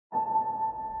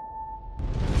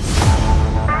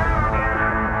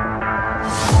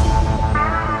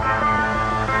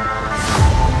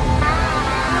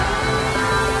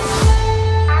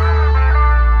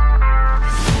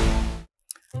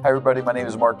everybody. My name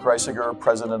is Mark Greisiger,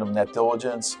 president of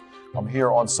NetDiligence. I'm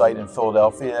here on site in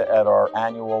Philadelphia at our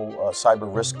annual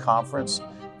Cyber Risk Conference,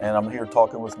 and I'm here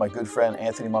talking with my good friend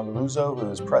Anthony Mongeluzo, who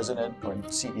is president and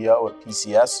CEO at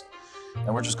PCS,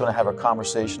 and we're just going to have a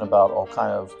conversation about all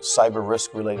kind of cyber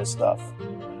risk related stuff.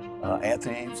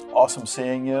 Anthony, it's awesome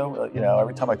seeing you.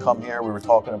 Every time I come here, we were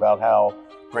talking about how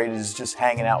great it is just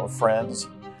hanging out with friends.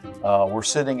 We're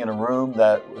sitting in a room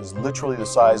that was literally the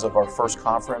size of our first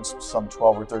conference some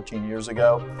 12 or 13 years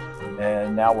ago,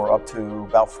 and now we're up to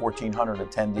about 1,400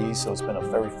 attendees, so it's been a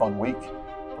very fun week,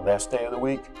 the last day of the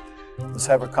week. Let's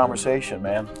have a conversation,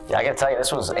 man. Yeah, I gotta tell you,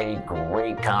 this was a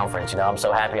great conference. I'm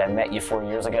so happy I met you 4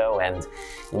 years ago, and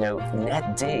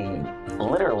NetD,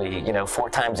 literally, 4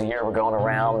 times a year we're going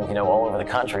around, all over the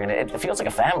country, and it feels like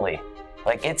a family.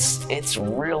 Like it's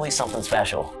really something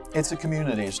special. It's a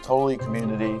community. It's totally a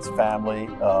community. It's family.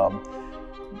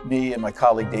 Me and my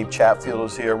colleague Dave Chatfield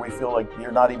is here. We feel like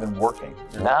you're not even working.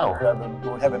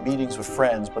 We're having meetings with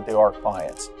friends, but they are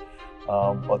clients.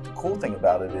 But the cool thing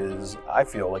about it is, I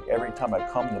feel like every time I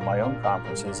come to my own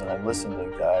conferences and I listen to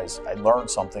the guys, I learn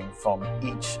something from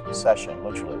each session,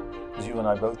 literally. As you and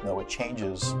I both know, it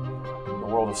changes. The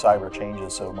world of cyber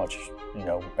changes so much,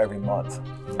 every month.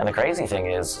 And the crazy thing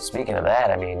is, speaking of that,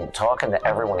 talking to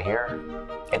everyone here,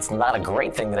 it's not a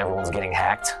great thing that everyone's getting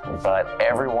hacked, but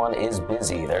everyone is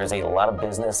busy. There's a lot of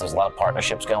business, there's a lot of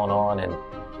partnerships going on, and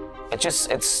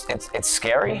it's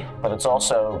scary, but it's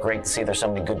also great to see there's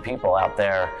so many good people out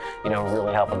there,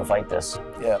 really helping to fight this.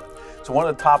 Yeah. So one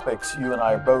of the topics you and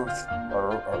I both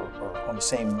are on the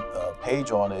same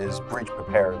page on is breach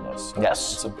preparedness.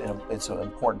 Yes. It's an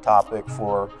important topic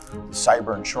for the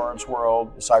cyber insurance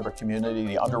world, the cyber community.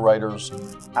 The underwriters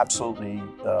absolutely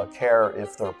care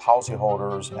if their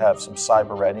policyholders have some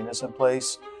cyber readiness in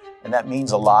place, and that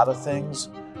means a lot of things.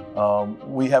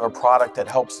 We have a product that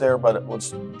helps there, but what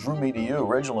drew me to you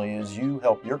originally is you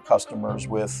help your customers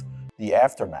with the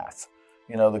aftermath.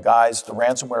 The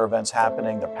ransomware events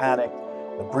happening, the panic,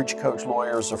 the breach coach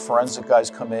lawyers, the forensic guys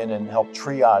come in and help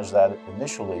triage that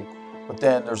initially, but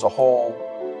then there's a whole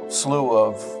slew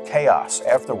of chaos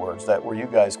afterwards where you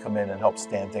guys come in and help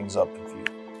stand things up.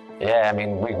 Yeah, we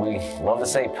love to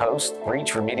say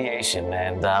post-breach remediation,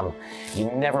 and you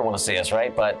never want to see us,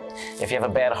 right? But if you have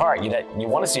a bad heart, you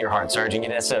want to see your heart surgeon. You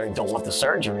necessarily don't want the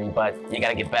surgery, but you got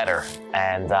to get better.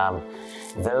 And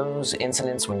those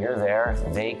incidents, when you're there,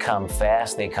 they come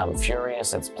fast, they come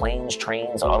furious. It's planes,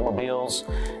 trains, automobiles,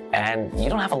 and you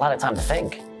don't have a lot of time to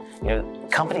think.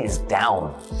 Company is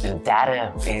down. The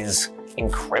data is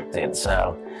encrypted,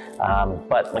 so.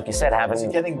 But like you said, Is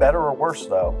it getting better or worse,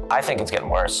 though? I think it's getting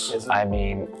worse. Is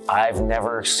it? I've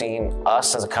never seen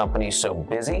us as a company so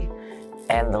busy,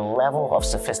 and the level of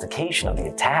sophistication of the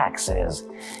attacks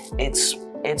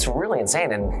it's really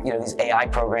insane. And these AI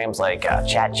programs like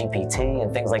ChatGPT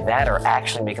and things like that are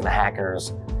actually making the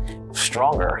hackers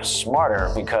stronger,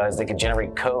 smarter, because they can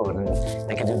generate code and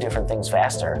they can do different things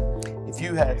faster.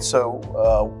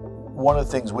 One of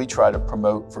the things we try to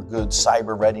promote for good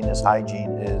cyber readiness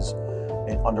hygiene is,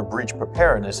 under breach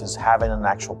preparedness, is having an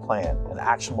actual plan, an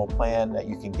actionable plan that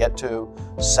you can get to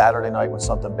Saturday night when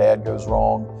something bad goes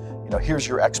wrong. Here's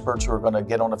your experts who are going to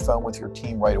get on the phone with your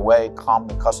team right away, calm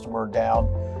the customer down,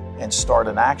 and start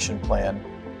an action plan.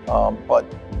 But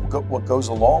what goes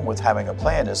along with having a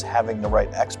plan is having the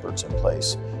right experts in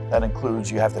place. That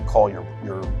includes, you have to call your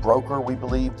broker, we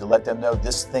believe, to let them know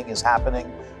this thing is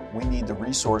happening. We need the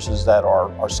resources that our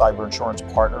cyber insurance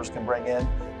partners can bring in.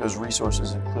 Those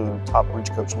resources include top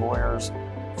breach coach lawyers,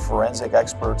 forensic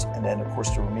experts, and then, of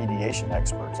course, the remediation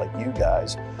experts like you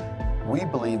guys. We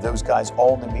believe those guys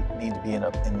all need to be in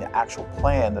the actual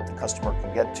plan that the customer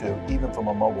can get to, even from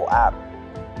a mobile app,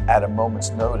 at a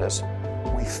moment's notice.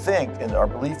 We think, and our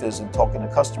belief is, in talking to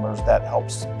customers, that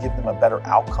helps give them a better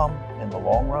outcome in the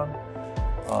long run.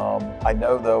 I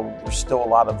know, though, there's still a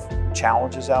lot of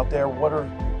challenges out there.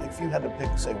 If you had to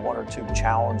pick, say, 1 or 2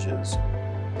 challenges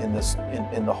in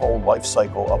the whole life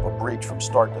cycle of a breach from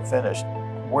start to finish,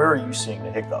 where are you seeing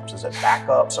the hiccups? Is it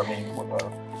backups?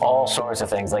 All sorts of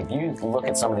things. Like, you look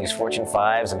at some of these Fortune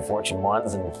 5s and Fortune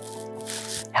 1s,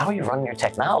 and how are you running your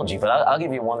technology? But I'll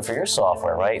give you one for your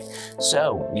software, right?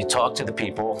 So you talk to the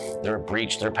people, they're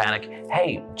breached, they're panic.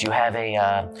 Hey, do you have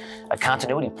a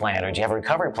continuity plan, or do you have a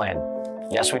recovery plan?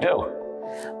 Yes, we do.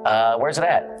 Where's it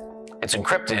at? It's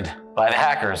encrypted by the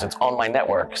hackers. It's on my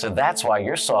network. So that's why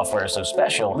your software is so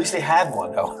special. At least they had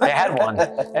one, though. They had one.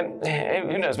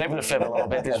 And who knows, maybe they're fibbing a little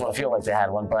bit. They just want to feel like they had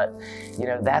one. But,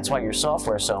 that's why your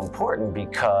software is so important,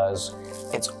 because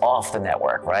it's off the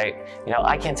network, right?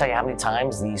 I can't tell you how many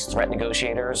times these threat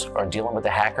negotiators are dealing with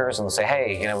the hackers and they'll say,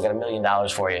 hey, we got $1 million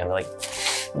for you. And they're like,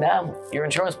 Now, your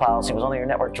insurance policy was on your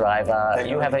network drive.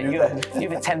 You have a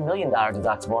 $10 million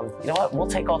deductible, and you know what? We'll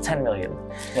take all 10 million.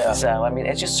 Yeah. So, I mean,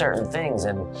 it's just certain things,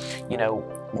 and you know,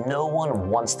 no one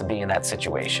wants to be in that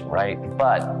situation, right?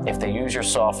 But if they use your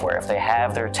software, if they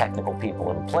have their technical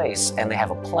people in place and they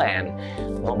have a plan,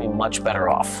 they'll be much better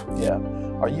off. Yeah.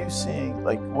 Are you seeing,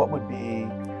 like, what would be,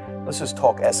 let's just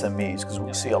talk SMEs, because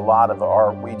we see a lot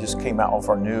of we just came out of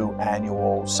our new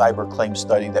annual cyber claim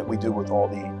study that we do with all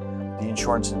the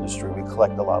insurance industry. We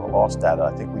collect a lot of loss data.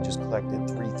 I think we just collected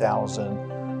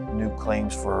 3,000 new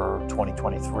claims for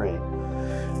 2023.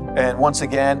 And once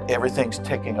again, everything's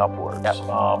ticking upwards. Yep.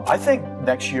 I think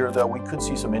next year, though, we could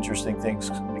see some interesting things,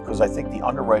 because I think the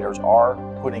underwriters are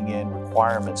putting in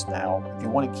requirements now. If you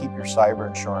want to keep your cyber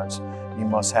insurance, you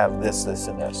must have this, this,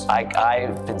 and this.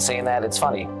 I've been saying that. It's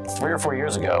funny. 3 or 4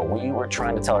 years ago, we were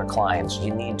trying to tell our clients,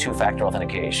 you need two-factor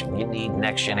authentication. You need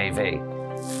next-gen AV.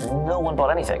 No one bought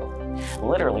anything.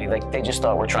 Literally, they just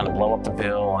thought we're trying to blow up the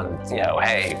bill and, you know,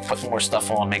 hey, put more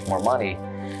stuff on, make more money.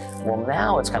 Well,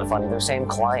 now it's kind of funny. Those same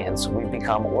clients we've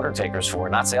become order takers for,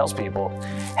 not salespeople.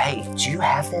 Hey, do you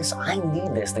have this? I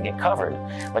need this to get covered.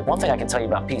 Like, one thing I can tell you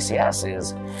about PCS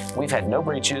is we've had no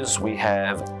breaches. We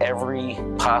have every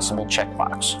possible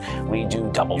checkbox. We do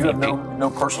double You VP. have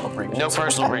no personal breaches. No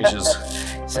personal breaches.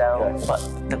 So, Okay. but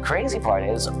the crazy part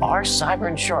is our cyber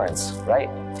insurance, right?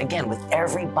 Again, with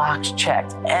every box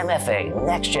checked, MFA,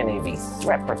 next-gen AV,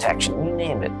 threat protection, you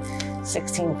name it,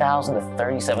 $16,000 to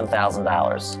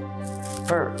 $37,000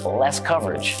 for less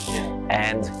coverage.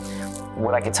 And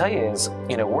what I can tell you is,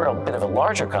 you know, we're a bit of a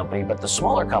larger company, but the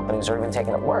smaller companies are even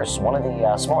taking it worse. One of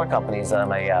the smaller companies that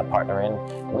I'm a partner in,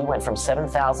 we went from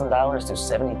 $7,000 to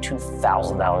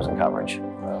 $72,000 in coverage.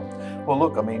 Well,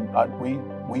 look, I mean,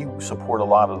 we support a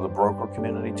lot of the broker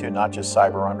community too, not just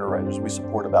cyber underwriters. We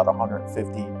support about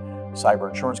 150 cyber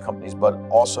insurance companies, but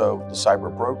also the cyber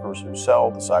brokers who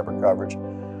sell the cyber coverage.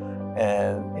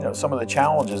 And, you know, some of the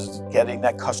challenges is getting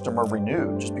that customer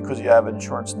renewed. Just because you have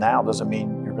insurance now doesn't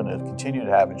mean you're going to continue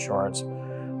to have insurance.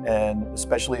 And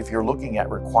especially if you're looking at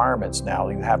requirements now,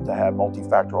 you have to have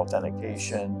multi-factor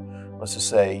authentication. Let's just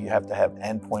say you have to have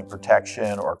endpoint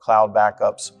protection or cloud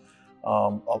backups.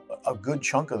 A good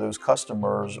chunk of those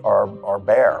customers are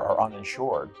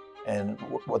uninsured. And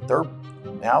what their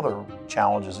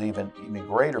challenge is even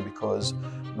greater, because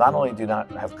not only do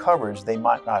not have coverage, they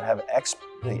might not have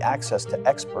the access to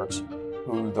experts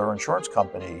who their insurance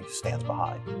company stands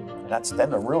behind. And then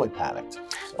they're really panicked.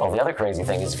 Well, the other crazy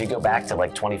thing is if you go back to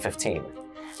like 2015,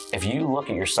 if you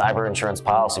look at your cyber insurance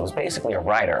policy, it was basically a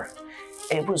rider.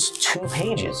 It was 2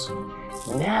 pages.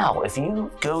 Now, if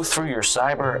you go through your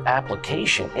cyber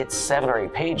application, it's 7 or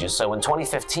 8 pages. So in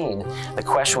 2015, the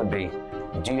question would be,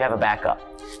 do you have a backup?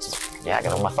 Yeah, I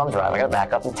got it on my thumb drive, I got a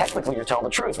backup, and technically you're telling the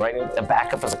truth, right? A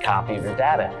backup is a copy of your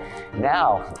data.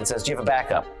 Now, it says, do you have a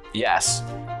backup? Yes.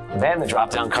 Then the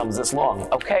drop-down comes this long.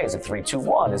 Okay, is it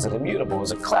 321? Is it immutable?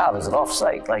 Is it cloud? Is it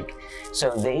off-site? So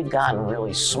they've gotten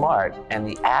really smart, and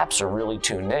the apps are really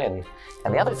tuned in.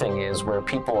 And the other thing is where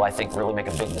people, I think, really make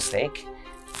a big mistake,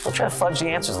 they'll try to fudge the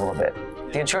answers a little bit.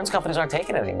 The insurance companies aren't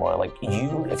taking it anymore. Like,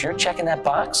 if you're checking that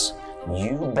box,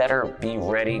 you better be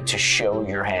ready to show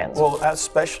your hands. Well,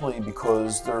 especially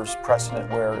because there's precedent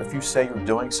where if you say you're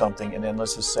doing something and then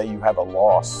let's just say you have a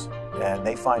loss and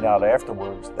they find out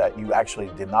afterwards that you actually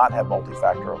did not have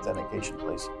multi-factor authentication in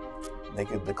place, they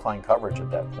could decline coverage at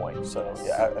that point. So,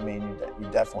 yeah, I mean, you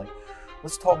definitely.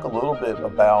 Let's talk a little bit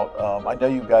about, I know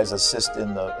you guys assist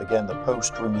in the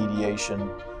post-remediation,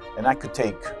 and that could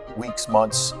take weeks,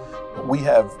 months. We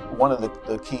have one of the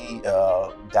key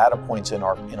data points in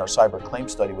our cyber claim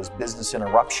study was business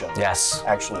interruption. Yes.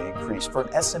 Actually increased. For an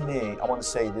SME, I want to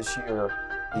say this year,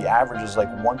 the average is like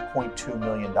 $1.2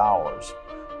 million.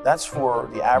 That's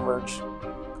for the average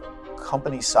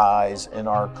company size in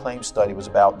our claim study was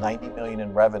about 90 million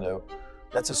in revenue.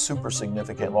 That's a super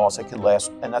significant loss. It could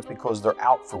last, and that's because they're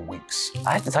out for weeks.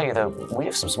 I have to tell you though, we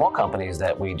have some small companies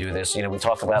that we do this. You know, we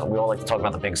all like to talk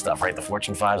about the big stuff, right? The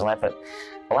Fortune 5s and that, but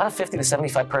a lot of 50 to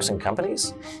 75 person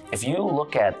companies, if you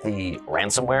look at the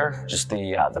ransomware, just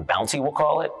the bounty we'll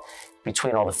call it,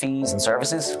 between all the fees and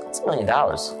services, it's $1 million.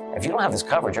 If you don't have this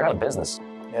coverage, you're out of business.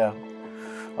 Yeah.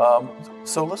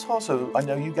 So let's also, I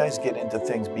know you guys get into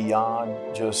things beyond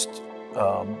just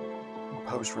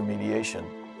post-remediation.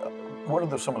 what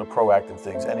are some of the proactive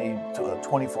things? Any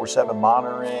 24/7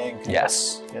 monitoring?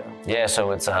 Yes. Yeah,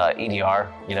 so it's EDR,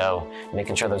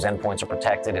 making sure those endpoints are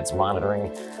protected. It's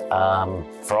monitoring.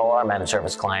 For all our managed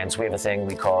service clients, we have a thing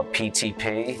we call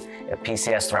PTP,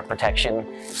 PCS Threat Protection.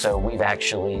 So we've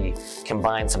actually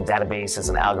combined some databases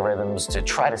and algorithms to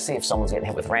try to see if someone's getting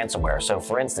hit with ransomware. So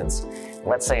for instance,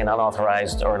 let's say an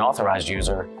unauthorized or an authorized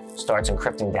user starts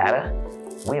encrypting data.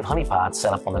 We have honeypots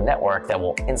set up on the network that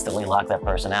will instantly lock that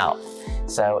person out.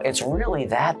 So it's really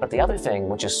that, but the other thing,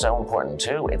 which is so important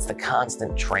too, it's the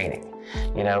constant training.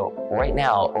 Right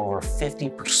now, over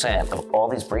 50% of all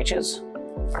these breaches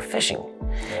are phishing.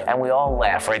 Yeah. And we all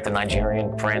laugh, right? The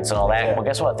Nigerian prince and all that. Yeah. Well,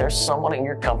 guess what? There's someone in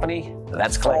your company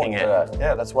that's clicking it.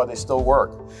 Yeah, that's why they still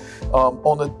work.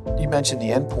 You mentioned the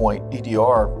endpoint,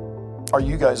 EDR. Are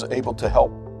you guys able to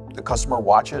help the customer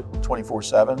watch it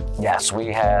 24/7? Yes,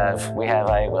 we have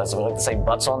I like to say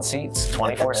butts on seats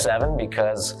 24/7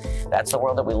 because that's the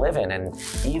world that we live in. And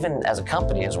even as a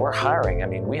company, as we're hiring, I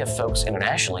mean, we have folks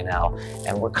internationally now,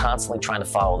 and we're constantly trying to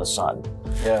follow the sun.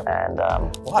 Yeah. And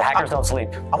the hackers don't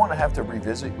sleep. I want to have to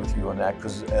revisit with you on that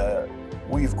because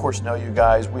we, of course, know you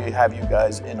guys. We have you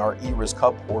guys in our eRisk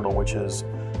Hub portal, which is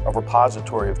a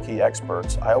repository of key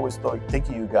experts. I always think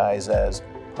of you guys as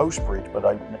post-breach, but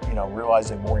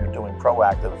realizing more you're doing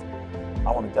proactive,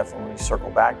 I want to definitely circle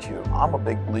back to you. I'm a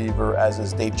big believer, as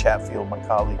is Dave Chatfield, my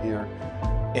colleague here,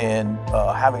 in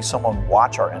having someone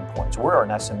watch our endpoints. We're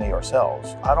an SME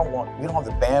ourselves. We don't have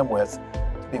the bandwidth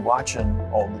to be watching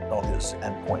all these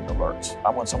endpoint alerts. I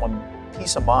want someone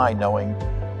peace of mind knowing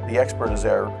the expert is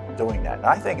there doing that. And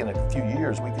I think in a few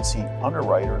years we could see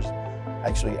underwriters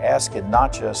actually asking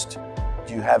not just,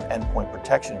 do you have endpoint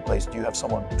protection in place? Do you have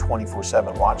someone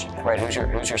 24/7 watching it? Right, who's your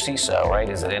CISO, right?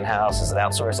 Is it in-house, is it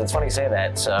outsourced? It's funny you say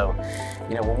that. So,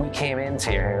 when we came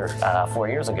into here 4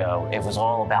 years ago, it was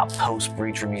all about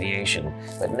post-breach remediation.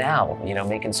 But now,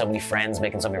 making so many friends,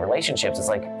 making so many relationships, it's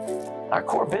like, our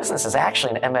core business is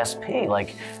actually an MSP.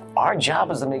 Like, our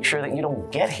job is to make sure that you don't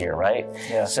get here, right?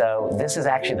 Yeah. So this is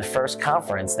actually the first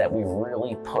conference that we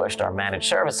really pushed our managed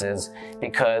services,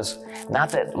 because not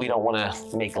that we don't want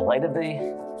to make light of the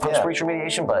post-breach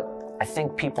remediation, but I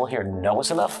think people here know us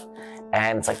enough.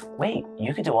 And it's like, wait,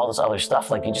 you can do all this other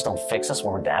stuff. Like, you just don't fix us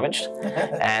when we're damaged.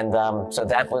 And so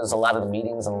that was a lot of the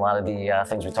meetings and a lot of the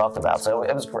things we talked about. So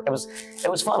it was fun.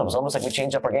 It was almost like we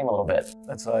changed up our game a little bit.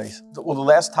 That's nice. Well, the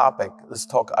last topic, let's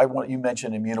talk. You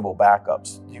mentioned immutable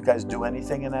backups. Do you guys do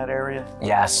anything in that area?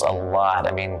 Yes, a lot.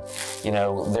 I mean,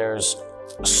 there's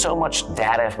so much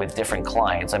data with different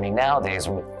clients. I mean, nowadays,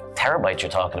 terabytes you're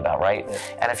talking about, right? Yeah.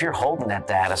 And if you're holding that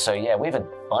data, so yeah, we have a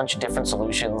bunch of different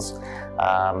solutions,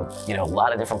 a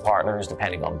lot of different partners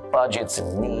depending on budgets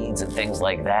and needs and things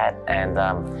like that. And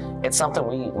it's something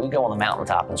we go on the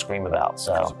mountaintop and scream about.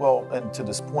 So well, and to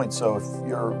this point, so if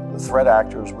you're the threat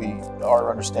actors, our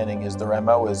understanding is their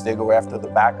MO is they go after the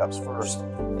backups first.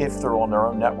 If they're on their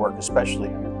own network, especially,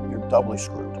 you're doubly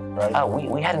screwed, right? Oh,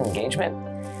 we had an engagement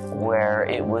where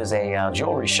it was a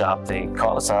jewelry shop. They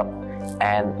called us up,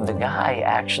 and the guy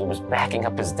actually was backing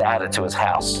up his data to his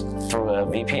house through a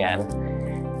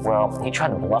VPN. Well, he tried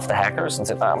to bluff the hackers and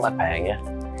said, I'm not paying you.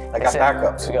 I got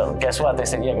backups. So guess what? They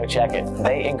said, yeah, go check it.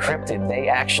 They encrypted. They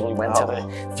actually went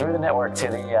through the network to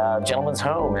the gentleman's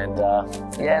home, and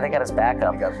they got his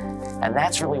backup. And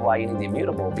that's really why you need the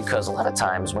immutable, because a lot of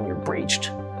times when you're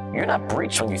breached, you're not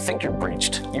breached when you think you're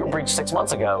breached. You were breached 6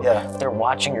 months ago. Yeah. They're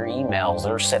watching your emails.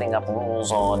 They're setting up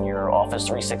rules on your Office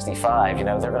 365.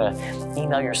 They're going to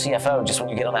email your CFO just when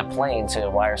you get on that plane to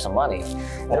wire some money.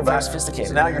 They're very sophisticated.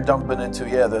 So now you're dumping into,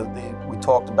 we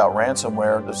talked about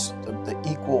ransomware, the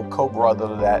equal co-brother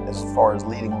to that as far as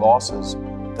leading losses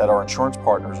that our insurance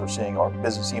partners are seeing are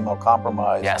business email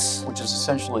compromise, which is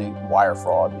essentially wire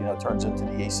fraud. Turns into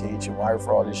the ACH and wire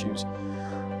fraud issues.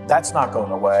 That's not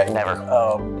going away. Never.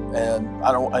 And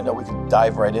I know we can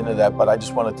dive right into that, but I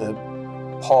just wanted to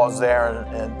pause there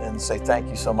and say thank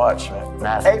you so much,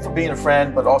 man. A, for being a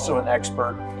friend, but also an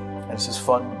expert. And it's just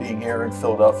fun being here in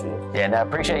Philadelphia. Yeah, and I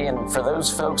appreciate you. And for those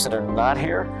folks that are not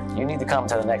here, you need to come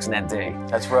to the next NetD.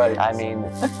 That's right. I mean,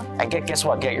 and guess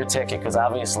what? Get your ticket, because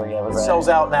obviously it sells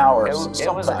out in hours.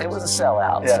 It was a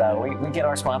sellout. Yeah. So we get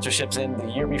our sponsorships in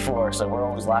the year before, so we're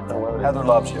always locked and loaded. Heather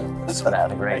loves you. That's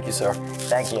great. Thank you, sir.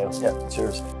 Thank you. Yeah,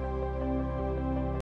 cheers.